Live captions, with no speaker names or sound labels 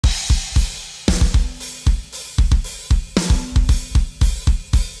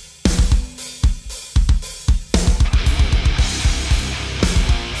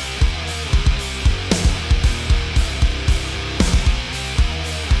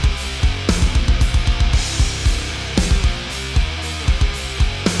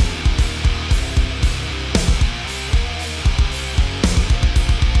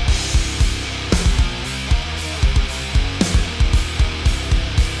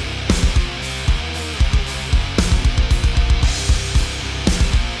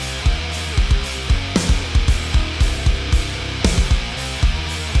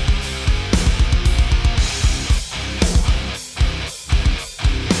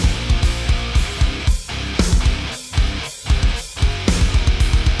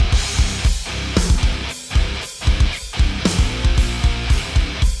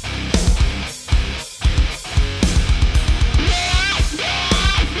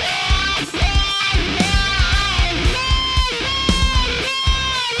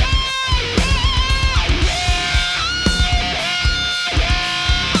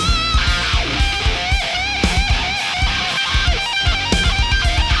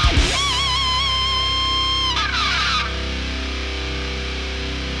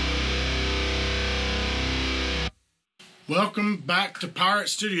Welcome back to Pirate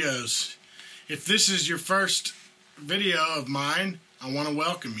Studios. If this is your first video of mine, I want to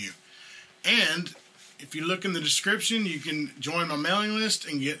welcome you. And if you look in the description, you can join my mailing list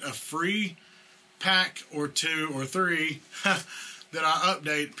and get a free pack or 2 or 3 that I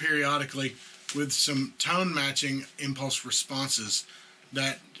update periodically with some tone matching impulse responses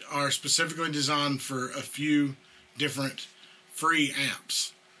that are specifically designed for a few different free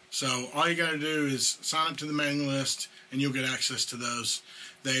amps. So all you got to do is sign up to the mailing list and you'll get access to those.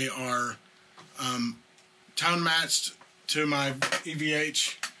 They are tone matched to my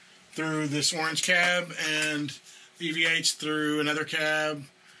EVH through this orange cab and EVH through another cab,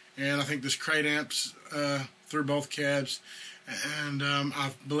 and I think this crate amps through both cabs, and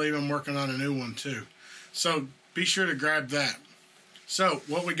I believe I'm working on a new one too. So be sure to grab that. So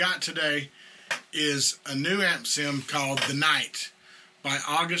what we got today is a new amp sim called The Night by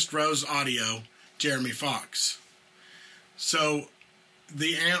August Rose Audio, Jeremy Fox. So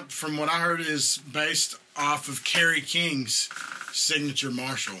the amp, from what I heard, is based off of Kerry King's signature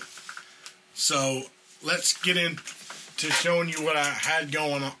Marshall. So let's get into showing you what I had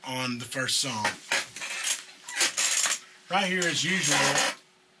going on the first song. Right here, as usual,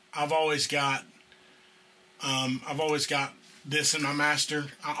 I've always got this in my master.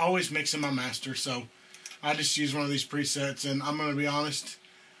 I always mix in my master, so I just use one of these presets, and I'm going to be honest,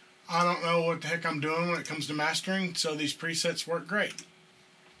 I don't know what the heck I'm doing when it comes to mastering, so these presets work great.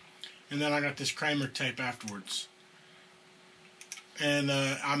 And then I got this Kramer tape afterwards. And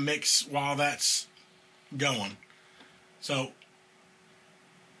I mix while that's going. So,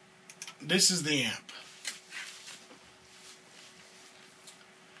 this is the amp.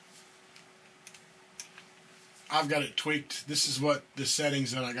 I've got it tweaked. This is what the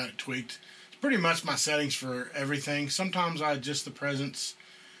settings that I got it tweaked. It's pretty much my settings for everything. Sometimes I adjust the presence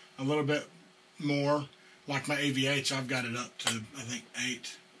a little bit more. Like my AVH, I've got it up to, I think,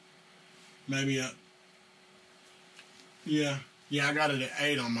 8. Maybe up. Yeah, I got it at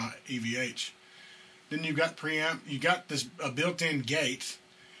 8 on my EVH. Then you got preamp. You got this a built-in gate.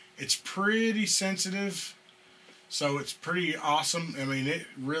 It's pretty sensitive, so it's pretty awesome. I mean, it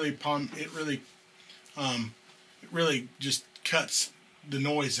really just cuts the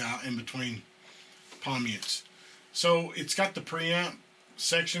noise out in between palm mutes. So it's got the preamp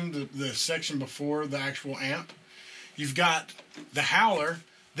section, the section before the actual amp. You've got the howler.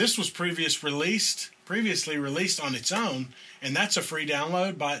 This was previously released on its own, and that's a free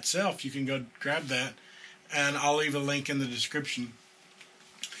download by itself. You can go grab that, and I'll leave a link in the description.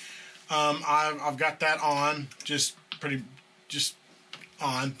 I've got that on, just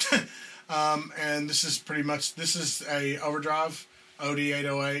on. And this is a overdrive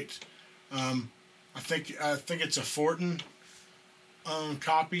OD808. I think it's a Fortin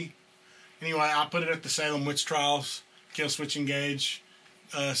copy. Anyway, I put it at the Salem Witch Trials kill switch engage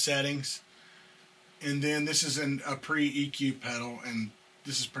settings, and then this is a pre-EQ pedal, and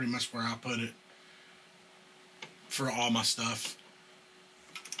this is pretty much where I put it for all my stuff.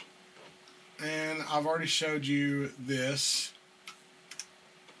 And I've already showed you this,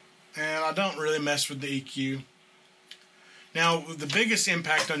 and I don't really mess with the EQ. Now, the biggest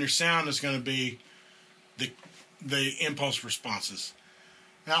impact on your sound is going to be the impulse responses.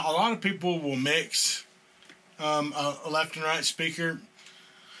 Now, a lot of people will mix a left and right speaker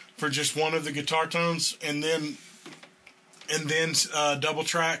for just one of the guitar tones, and then double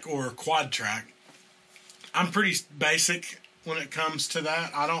track or quad track. I'm pretty basic when it comes to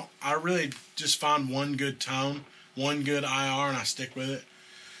that. I really just find one good tone, one good IR, and I stick with it.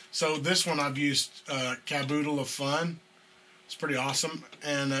 So this one I've used Caboodle of Fun. It's pretty awesome,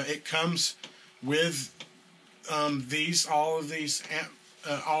 and it comes with all of these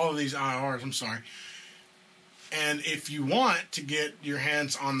IRs. I'm sorry. And if you want to get your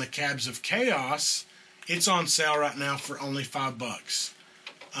hands on the Cabs of Chaos, it's on sale right now for only $5.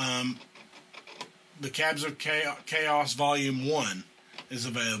 The Cabs of Chaos Volume 1 is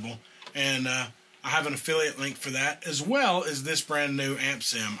available, and I have an affiliate link for that, as well as this brand new amp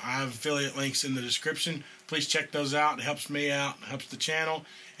sim. I have affiliate links in the description. Please check those out. It helps me out. It helps the channel.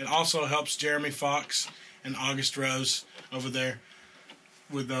 It also helps Jeremy Fox and August Rose over there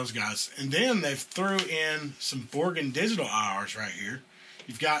with those guys. And then they've threw in some Borgen Digital IRs right here.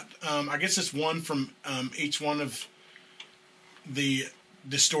 You've got, I guess it's one from each one of the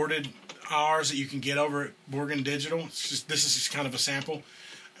distorted IRs that you can get over at Borgen Digital. This is just kind of a sample,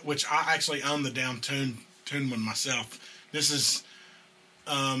 which I actually own the down tune one myself. This is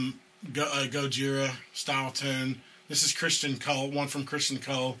a Gojira style tune. This is Christian Cole, one from Christian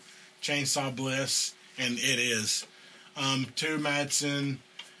Cole, Chainsaw Bliss, and It Is. 2 Madsen,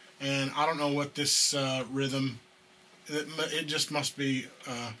 and I don't know what this rhythm It just must be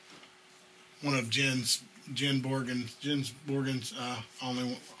one of Jen's Borgen's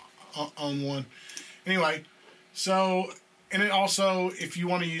only on one. Anyway, so, and it also, if you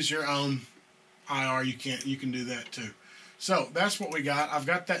want to use your own IR, you can do that too. So that's what we got. I've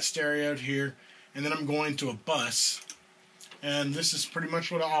got that stereoed here, and then I'm going to a bus, and this is pretty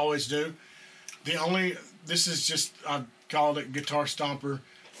much what I always do. This is just, I called it Guitar Stomper,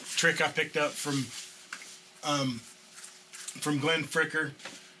 trick I picked up from Glenn Fricker.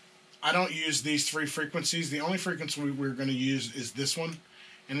 I don't use these 3 frequencies. The only frequency we're going to use is this one,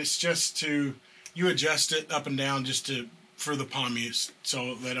 and it's just you adjust it up and down for the palm use,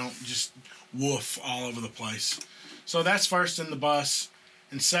 so they don't just woof all over the place. So that's first in the bus,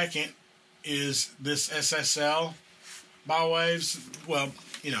 and second is this SSL by Waves. Well,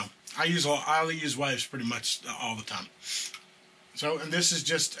 I use Waves pretty much all the time. So, and this is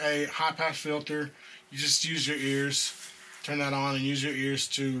just a high pass filter. You just use your ears, turn that on, and use your ears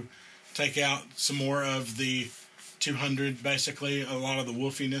to take out some more of the 200, basically, a lot of the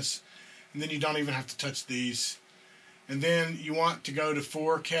woofiness. And then you don't even have to touch these. And then you want to go to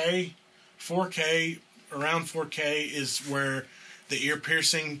 4K. 4K, around 4K is where the ear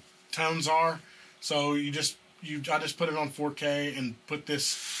piercing tones are. So I just put it on 4K and put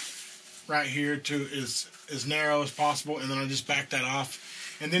this right here to as narrow as possible, and then I just back that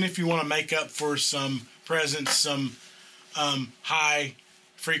off. And then if you want to make up for some presence, some high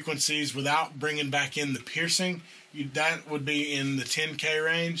frequencies without bringing back in the piercing, that would be in the 10K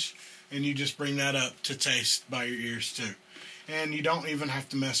range, and you just bring that up to taste by your ears too. And you don't even have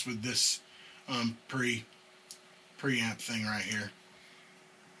to mess with this preamp thing right here.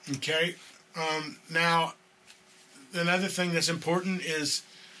 Okay. Now, another thing that's important is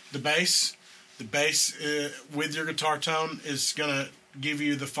the bass. The bass with your guitar tone is going to give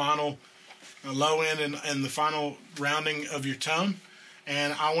you the final low end and the final rounding of your tone.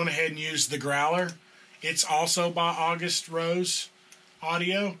 And I went ahead and used the Growler. It's also by August Rose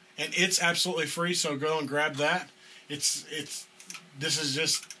Audio, and it's absolutely free, so go and grab that. This is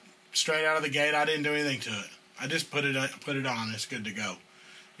just straight out of the gate. I didn't do anything to it. I just put it on. It's good to go.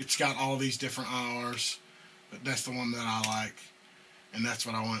 It's got all these different IRs, but that's the one that I like, and that's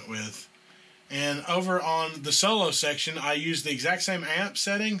what I went with. And over on the solo section, I used the exact same amp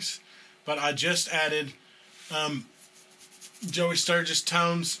settings, but I just added Joey Sturgis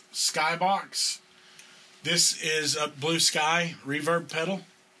Tones Sky Box. This is a Blue Sky reverb pedal.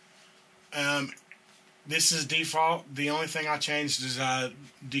 This is default. The only thing I changed is I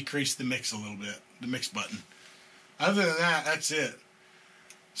decreased the mix a little bit, the mix button. Other than that, that's it.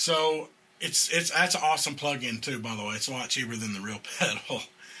 So that's an awesome plug-in too, by the way. It's a lot cheaper than the real pedal.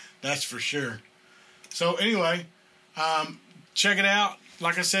 That's for sure. So anyway, check it out.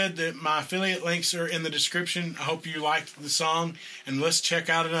 Like I said, my affiliate links are in the description. I hope you liked the song, and let's check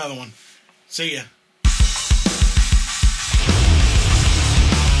out another one. See ya.